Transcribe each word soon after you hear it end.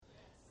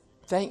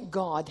thank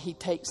God He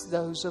takes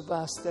those of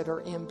us that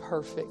are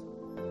imperfect,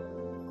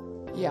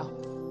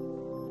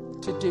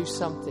 to do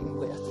something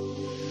with.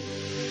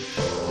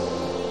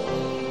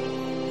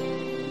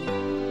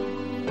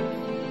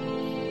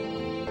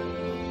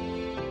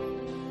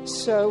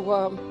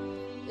 So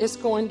it's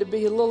going to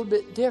be a little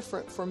bit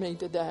different for me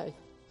today.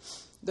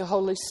 The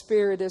Holy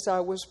Spirit, as I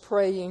was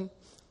praying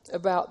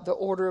about the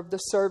order of the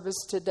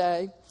service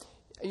today,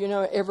 you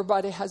know,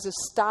 everybody has a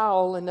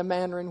style and a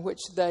manner in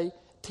which they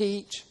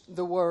teach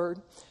the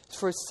Word.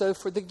 So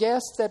for the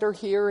guests that are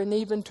here, and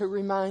even to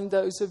remind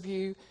those of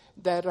you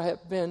that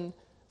have been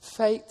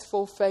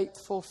faithful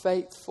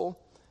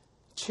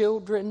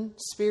children,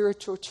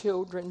 spiritual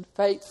children,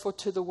 faithful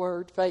to the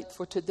Word,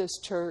 faithful to this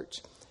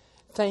church,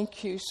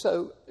 thank you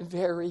so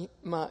very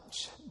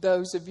much.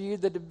 Those of you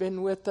that have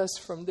been with us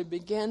from the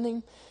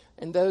beginning,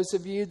 and those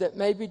of you that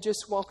maybe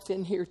just walked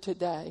in here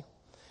today,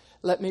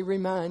 let me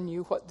remind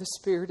you what the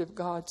Spirit of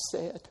God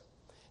said.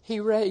 He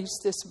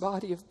raised this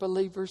body of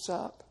believers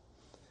up.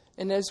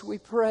 And as we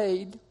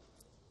prayed,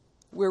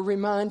 we're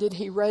reminded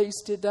He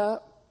raised it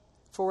up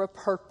for a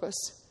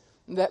purpose.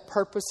 And that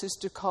purpose is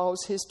to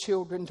cause His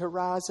children to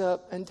rise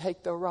up and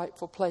take their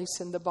rightful place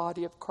in the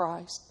body of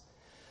Christ.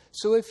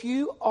 So if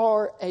you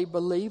are a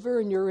believer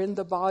and you're in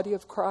the body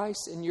of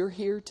Christ and you're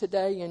here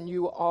today and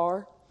you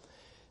are,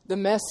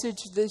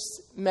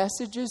 these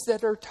messages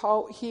that are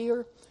taught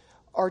here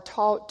are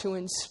taught to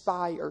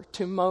inspire,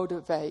 to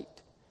motivate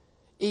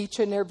each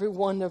and every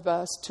one of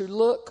us to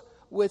look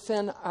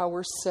within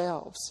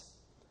ourselves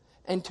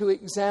and to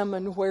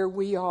examine where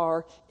we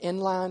are in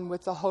line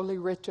with the Holy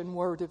Written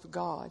Word of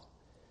God.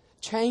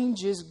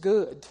 Change is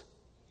good.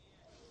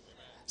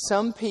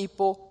 Some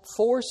people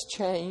force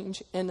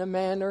change in a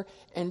manner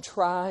and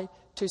try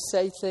to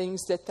say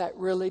things that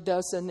really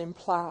doesn't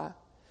imply.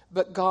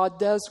 But God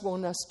does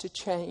want us to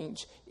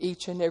change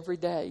each and every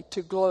day,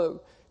 to grow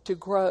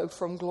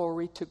from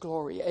glory to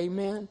glory.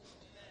 Amen?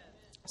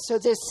 So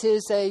this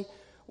is a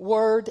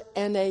Word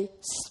and a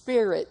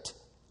Spirit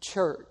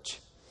church.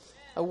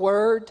 A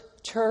Word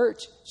church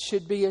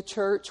should be a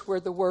church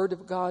where the Word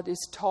of God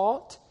is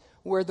taught,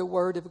 where the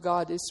Word of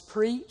God is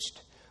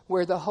preached,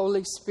 where the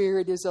Holy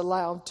Spirit is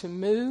allowed to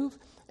move,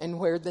 and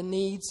where the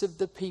needs of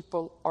the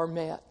people are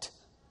met.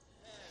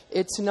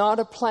 It's not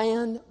a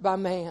plan by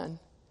man.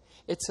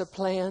 It's a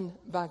plan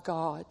by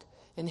God.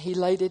 And He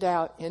laid it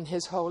out in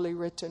His holy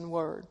written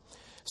Word.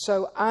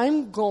 So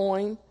I'm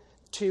going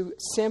to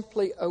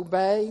simply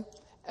obey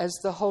as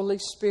the Holy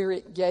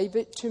Spirit gave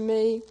it to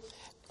me.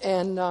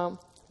 And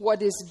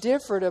what is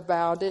different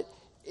about it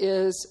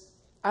is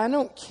I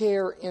don't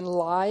care in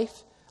life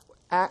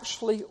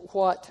actually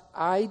what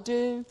I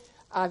do.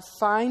 I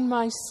find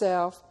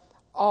myself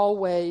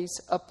always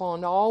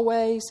upon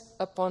always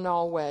upon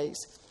always.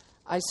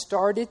 I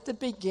start at the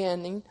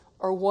beginning,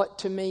 or what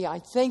to me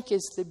I think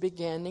is the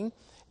beginning,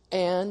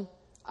 and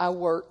I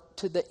work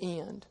to the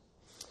end.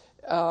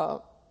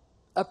 A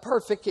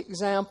perfect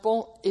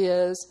example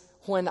is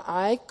when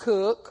I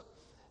cook.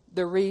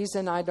 The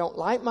reason I don't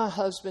like my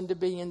husband to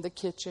be in the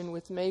kitchen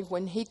with me,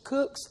 when he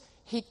cooks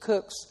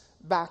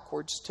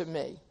backwards to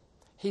me.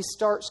 He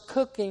starts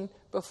cooking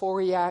before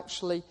he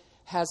actually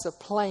has a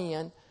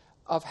plan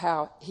of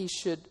how he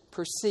should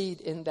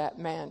proceed in that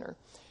manner.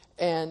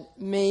 And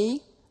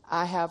me,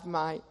 I have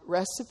my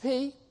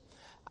recipe.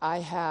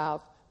 I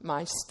have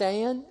my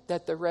stand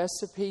that the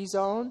recipe's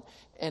on,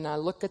 and I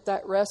look at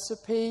that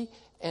recipe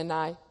and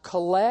I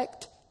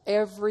collect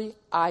every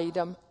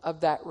item of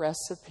that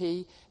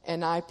recipe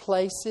and I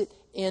place it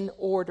in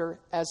order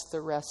as the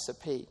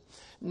recipe.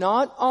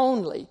 Not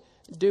only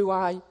do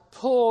I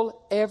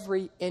pull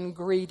every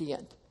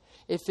ingredient.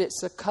 If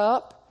it's a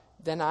cup,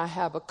 then I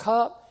have a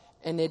cup,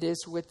 and it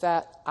is with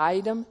that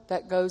item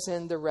that goes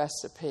in the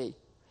recipe.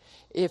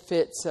 If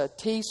it's a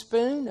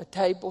teaspoon, a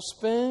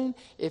tablespoon,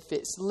 if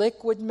it's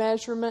liquid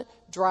measurement,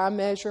 dry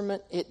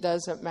measurement, it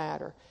doesn't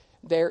matter.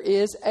 There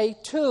is a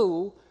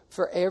tool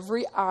for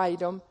every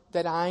item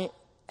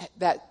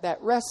that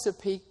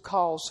recipe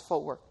calls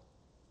for.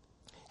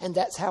 And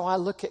that's how I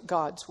look at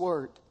God's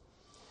Word.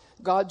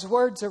 God's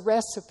Word's a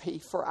recipe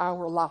for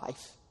our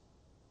life.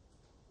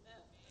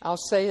 I'll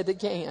say it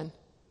again.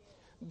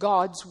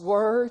 God's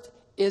Word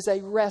is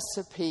a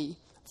recipe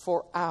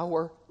for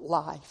our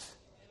life.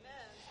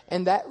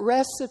 And that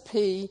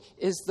recipe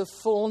is the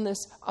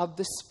fullness of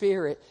the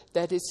Spirit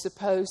that is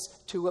supposed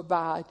to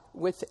abide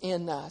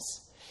within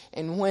us.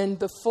 And when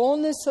the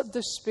fullness of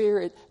the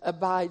Spirit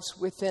abides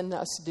within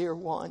us, dear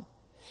one,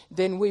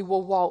 then we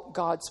will walk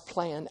God's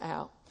plan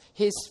out.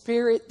 His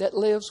Spirit that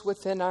lives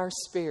within our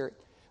spirit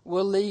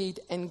will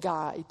lead and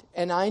guide.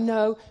 And I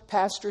know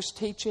Pastor's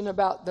teaching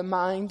about the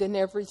mind and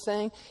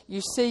everything. You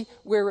see,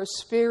 we're a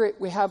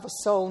spirit, we have a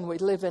soul, and we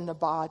live in a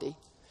body.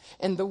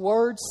 And the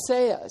Word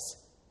says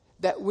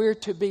that we're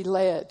to be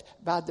led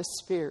by the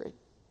Spirit.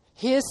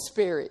 His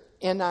Spirit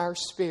in our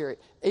spirit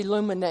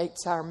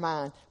illuminates our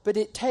mind. But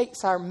it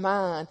takes our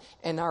mind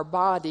and our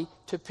body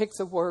to pick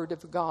the Word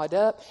of God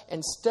up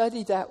and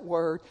study that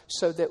Word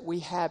so that we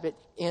have it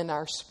in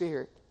our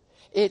spirit.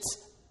 It's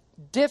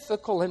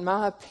difficult, in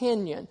my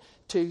opinion,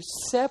 to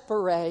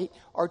separate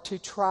or to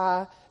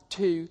try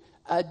to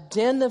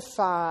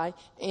identify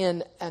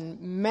in a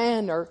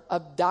manner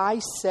of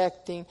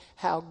dissecting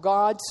how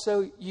God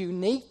so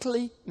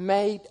uniquely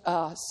made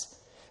us,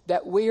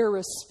 that we are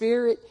a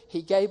spirit.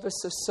 He gave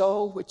us a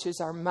soul, which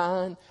is our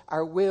mind,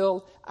 our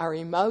will, our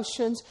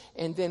emotions,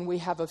 and then we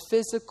have a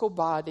physical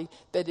body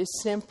that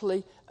is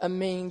simply a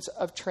means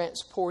of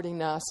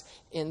transporting us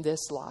in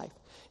this life.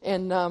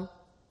 And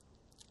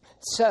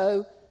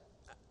so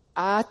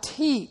I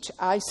teach,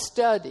 I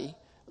study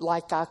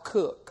like I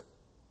cook.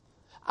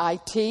 I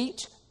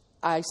teach,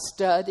 I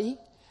study,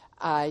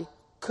 I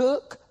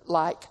cook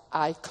like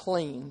I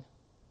clean.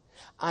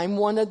 I'm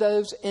one of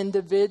those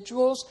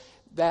individuals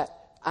that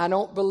I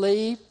don't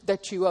believe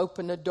that you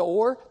open a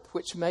door,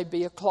 which may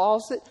be a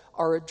closet,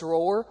 or a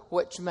drawer,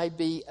 which may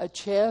be a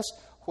chest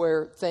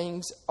where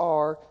things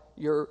are,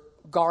 your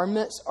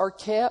garments are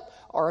kept,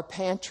 or a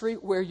pantry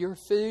where your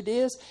food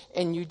is,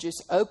 and you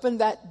just open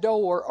that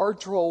door or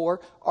drawer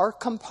or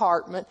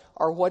compartment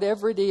or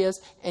whatever it is,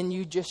 and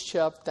you just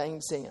shove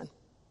things in.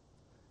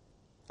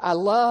 I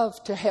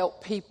love to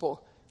help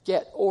people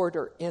get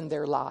order in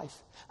their life.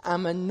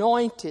 I'm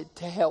anointed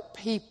to help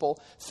people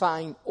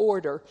find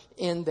order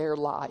in their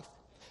life.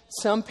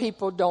 Some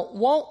people don't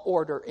want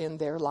order in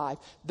their life.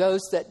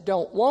 Those that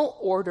don't want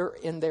order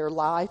in their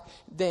life,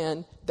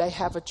 then they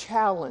have a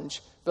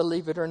challenge,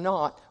 believe it or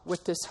not,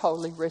 with this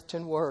holy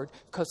written word,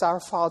 because our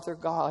Father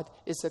God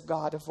is a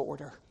God of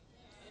order.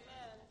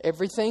 Amen.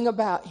 Everything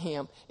about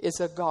Him is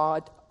a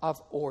God of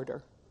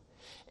order.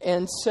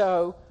 And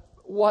so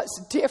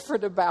what's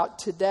different about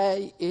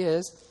today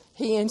is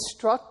He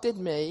instructed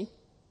me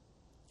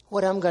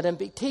what I'm going to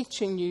be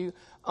teaching you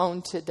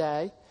on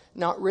today.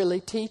 Not really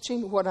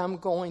teaching, what I'm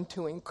going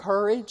to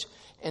encourage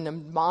and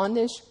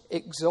admonish,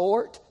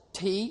 exhort,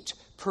 teach,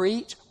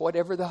 preach,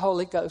 whatever the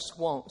Holy Ghost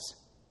wants.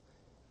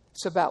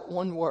 It's about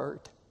one word.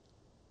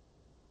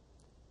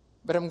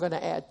 But I'm going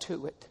to add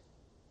to it.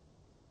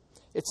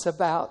 It's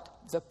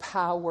about the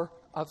power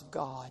of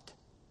God.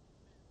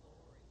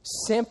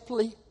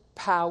 Simply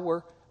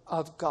power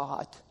of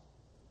God.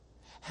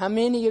 How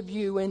many of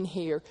you in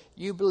here,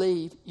 you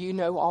believe you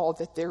know all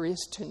that there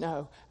is to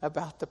know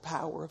about the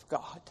power of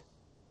God?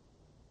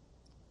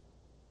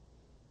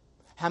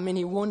 How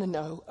many want to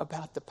know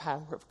about the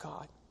power of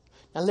God?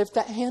 Now lift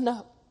that hand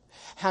up.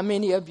 How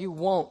many of you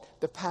want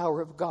the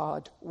power of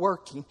God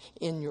working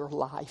in your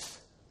life?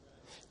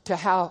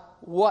 To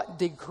what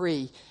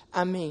degree?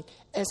 I mean,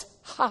 as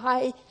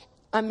high,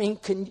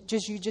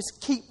 you just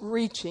keep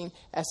reaching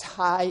as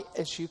high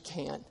as you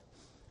can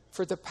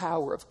for the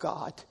power of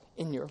God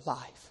in your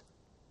life.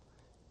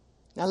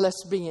 Now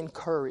let's be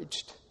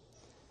encouraged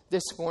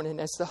this morning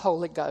as the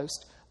Holy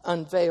Ghost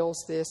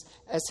unveils this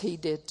as He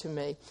did to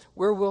me.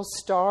 Where we'll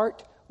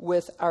start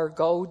with our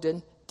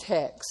golden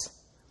text.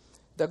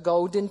 The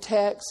golden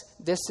text,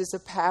 this is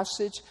a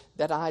passage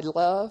that I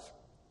love.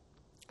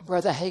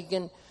 Brother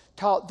Hagin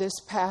taught this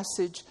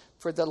passage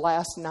for the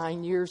last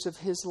 9 years of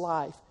his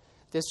life.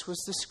 This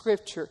was the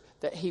scripture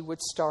that he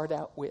would start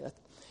out with.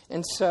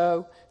 And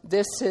so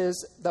this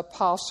is the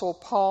Apostle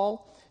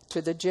Paul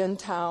to the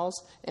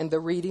Gentiles and the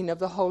reading of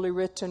the Holy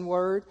Written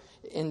Word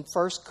in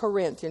 1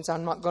 Corinthians.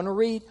 I'm not going to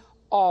read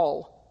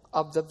all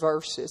of the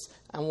verses.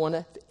 I want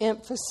to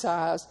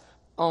emphasize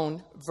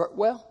on,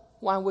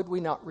 why would we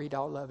not read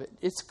all of it?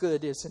 It's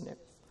good, isn't it?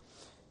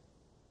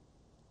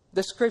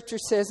 The scripture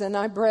says, "And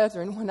I,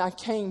 brethren, when I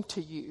came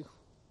to you,"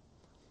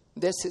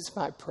 this is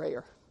my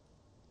prayer.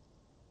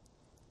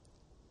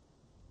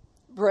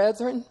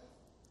 Brethren,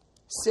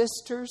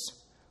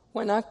 sisters,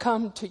 when I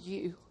come to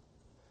you,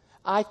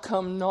 I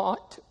come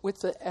not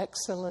with the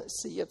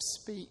excellency of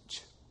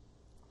speech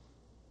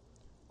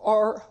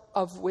or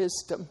of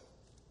wisdom.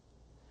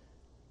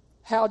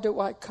 How do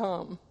I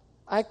come?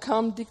 I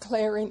come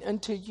declaring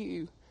unto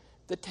you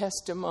the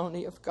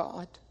testimony of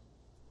God.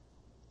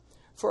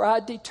 For I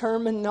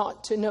determined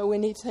not to know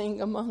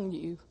anything among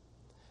you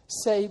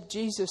save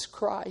Jesus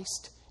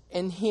Christ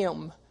and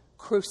Him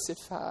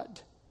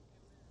crucified.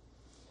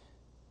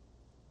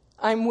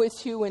 I'm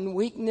with you in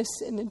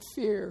weakness and in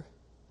fear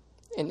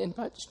and in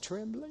much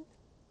trembling.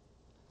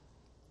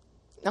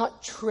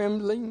 Not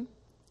trembling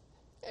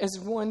as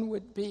one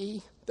would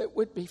be that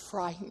would be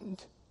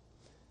frightened,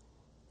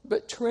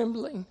 but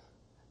trembling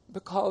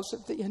because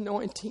of the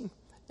anointing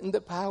and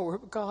the power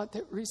of God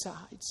that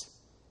resides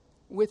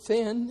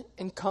within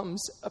and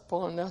comes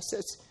upon us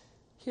as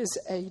His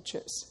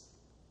agents.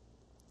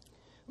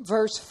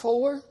 Verse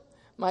 4,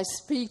 my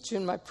speech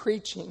and my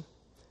preaching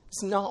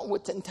is not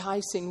with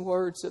enticing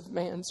words of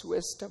man's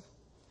wisdom,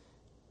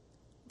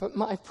 but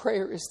my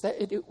prayer is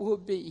that it will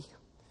be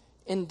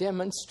in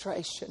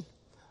demonstration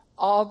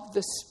of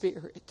the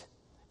Spirit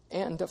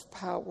and of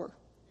power.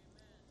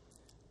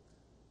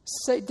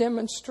 Say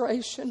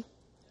demonstration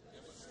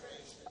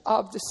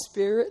of the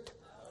Spirit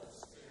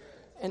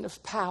and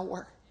of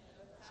power.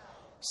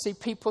 See,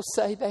 people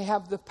say they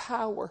have the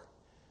power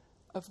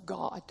of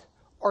God.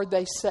 Or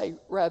they say,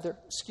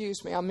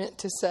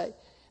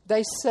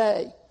 they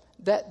say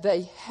that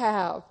they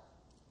have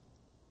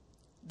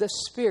the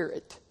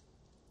Spirit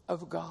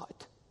of God.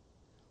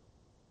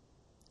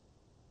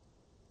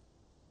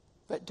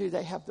 But do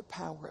they have the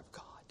power of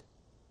God?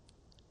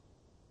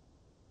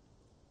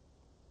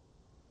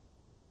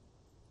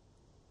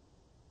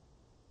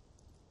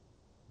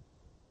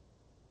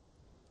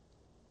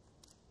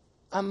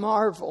 I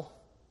marvel.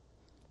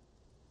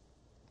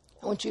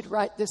 I want you to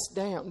write this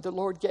down. The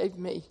Lord gave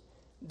me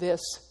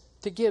this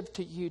to give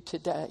to you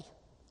today.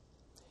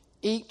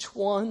 Each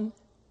one,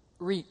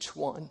 reach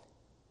one.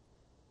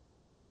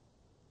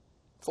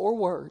 4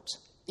 words.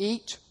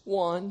 Each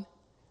one,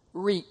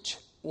 reach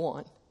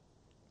one.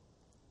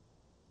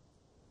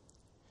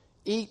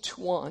 Each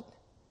one,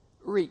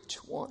 reach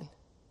one.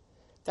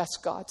 That's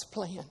God's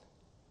plan.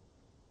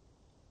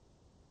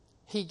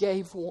 He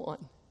gave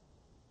one.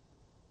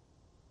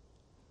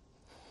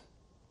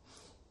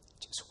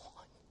 Just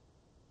one.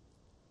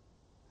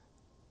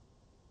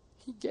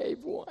 He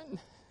gave one.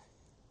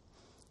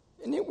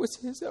 And it was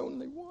His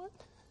only one.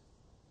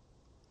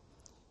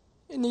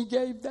 And He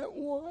gave that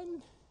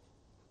one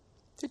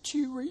that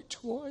you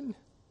reach one.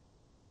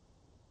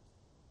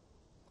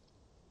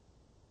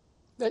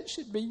 That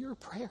should be your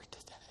prayer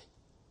today.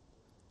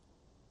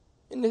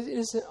 And it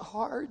isn't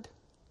hard.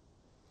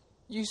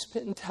 You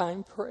spend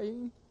time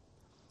praying.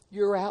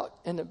 You're out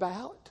and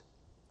about.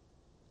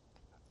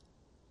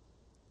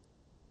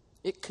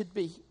 It could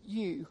be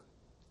you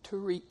to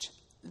reach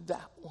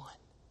that one.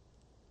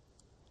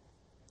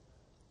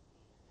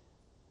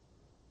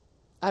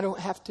 I don't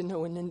have to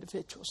know an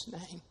individual's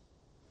name.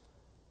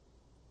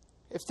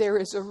 If there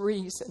is a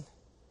reason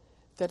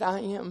that I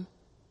am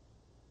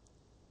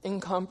in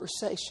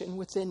conversation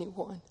with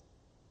anyone.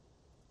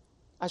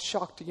 I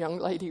shocked a young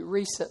lady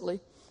recently.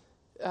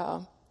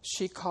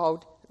 She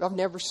called. I've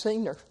never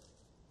seen her,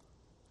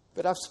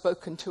 but I've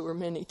spoken to her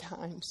many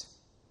times.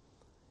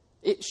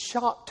 It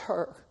shocked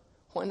her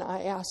when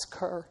I asked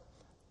her,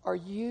 "Are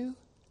you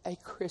a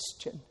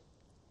Christian?"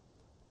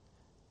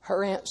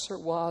 Her answer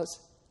was,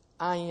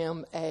 "I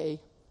am a..."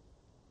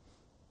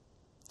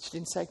 She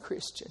didn't say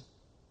Christian.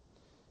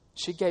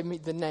 She gave me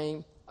the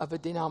name of a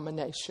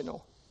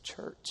denominational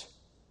church.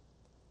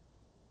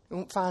 You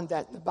won't find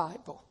that in the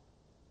Bible.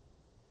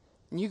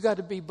 And you got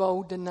to be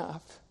bold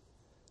enough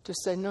to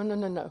say,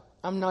 no.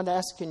 I'm not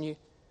asking you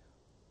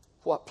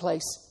what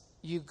place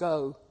you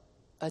go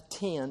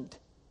attend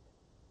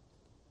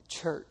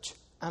church.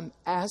 I'm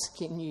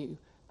asking you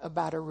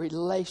about a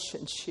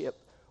relationship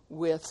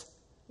with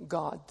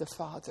God the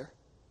Father,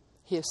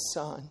 His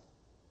Son,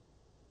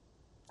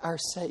 our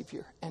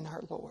Savior and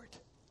our Lord.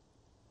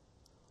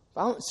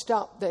 I won't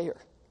stop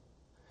there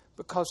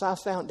because I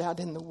found out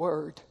in the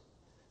Word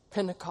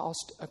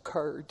Pentecost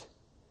occurred.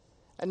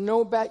 I don't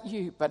know about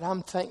you, but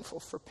I'm thankful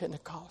for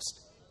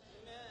Pentecost.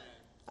 Amen.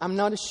 I'm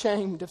not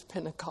ashamed of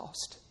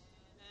Pentecost.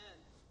 Amen.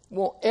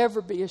 Won't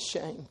ever be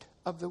ashamed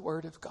of the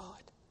Word of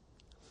God.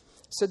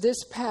 So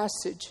this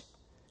passage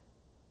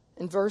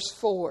in verse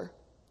 4,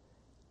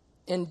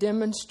 in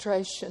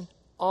demonstration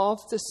of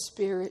the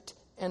Spirit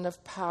and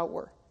of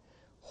power.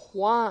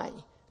 Why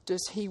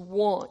does He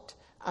want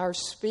our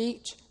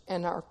speech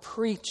and our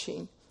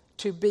preaching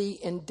to be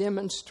in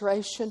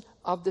demonstration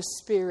of the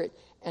Spirit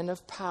and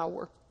of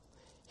power?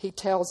 He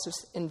tells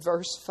us in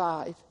verse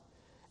 5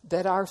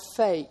 that our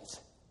faith,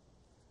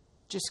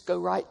 just go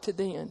right to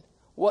the end.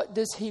 What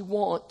does He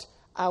want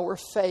our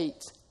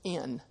faith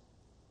in?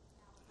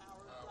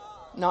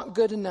 Not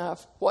good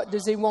enough. What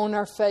does He want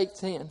our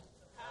faith in?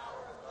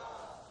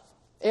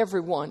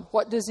 Everyone,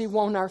 what does He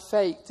want our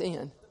faith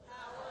in?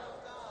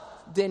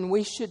 Then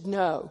we should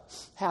know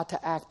how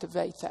to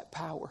activate that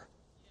power.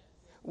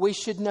 We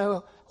should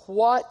know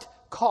what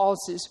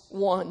causes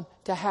one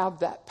to have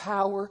that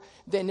power.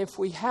 Then if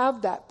we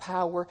have that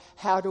power,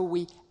 how do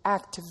we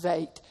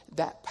activate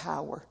that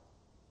power?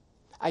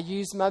 I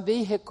used my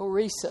vehicle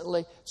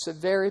recently. It's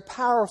a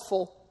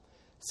powerful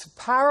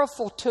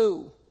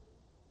tool.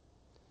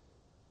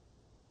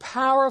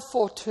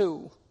 Powerful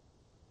tool.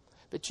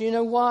 But you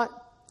know what?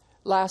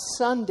 Last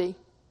Sunday,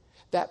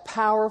 that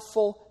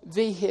powerful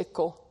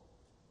vehicle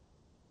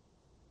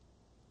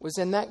was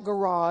in that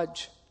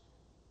garage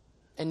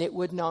and it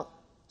would not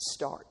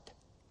start.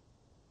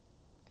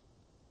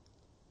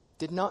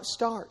 Did not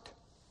start.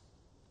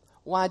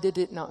 Why did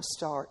it not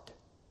start?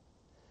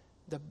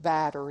 The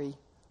battery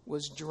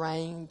was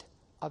drained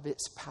of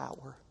its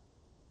power.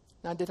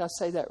 Now, did I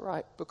say that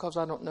right? Because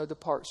I don't know the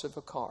parts of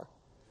a car.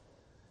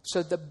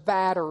 So the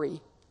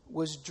battery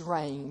was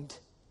drained.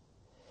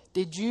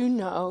 Did you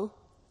know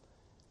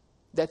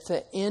that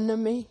the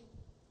enemy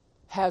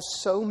has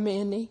so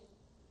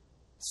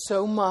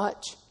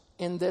much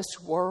in this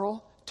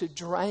world to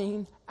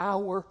drain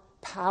our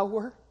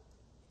power?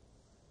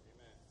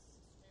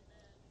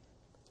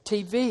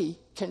 TV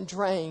can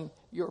drain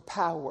your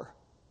power.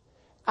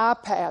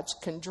 iPads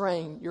can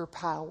drain your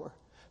power.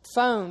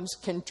 Phones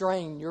can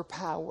drain your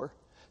power.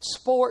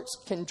 Sports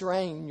can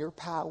drain your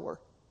power.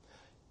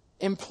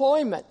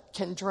 Employment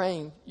can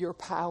drain your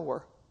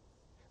power.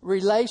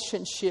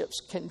 Relationships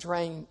can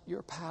drain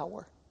your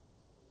power.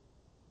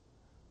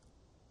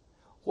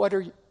 What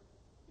are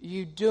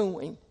you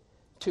doing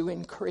to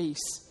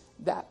increase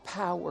that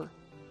power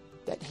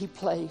that He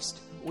placed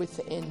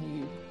within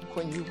you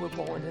when you were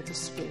born of the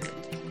Spirit.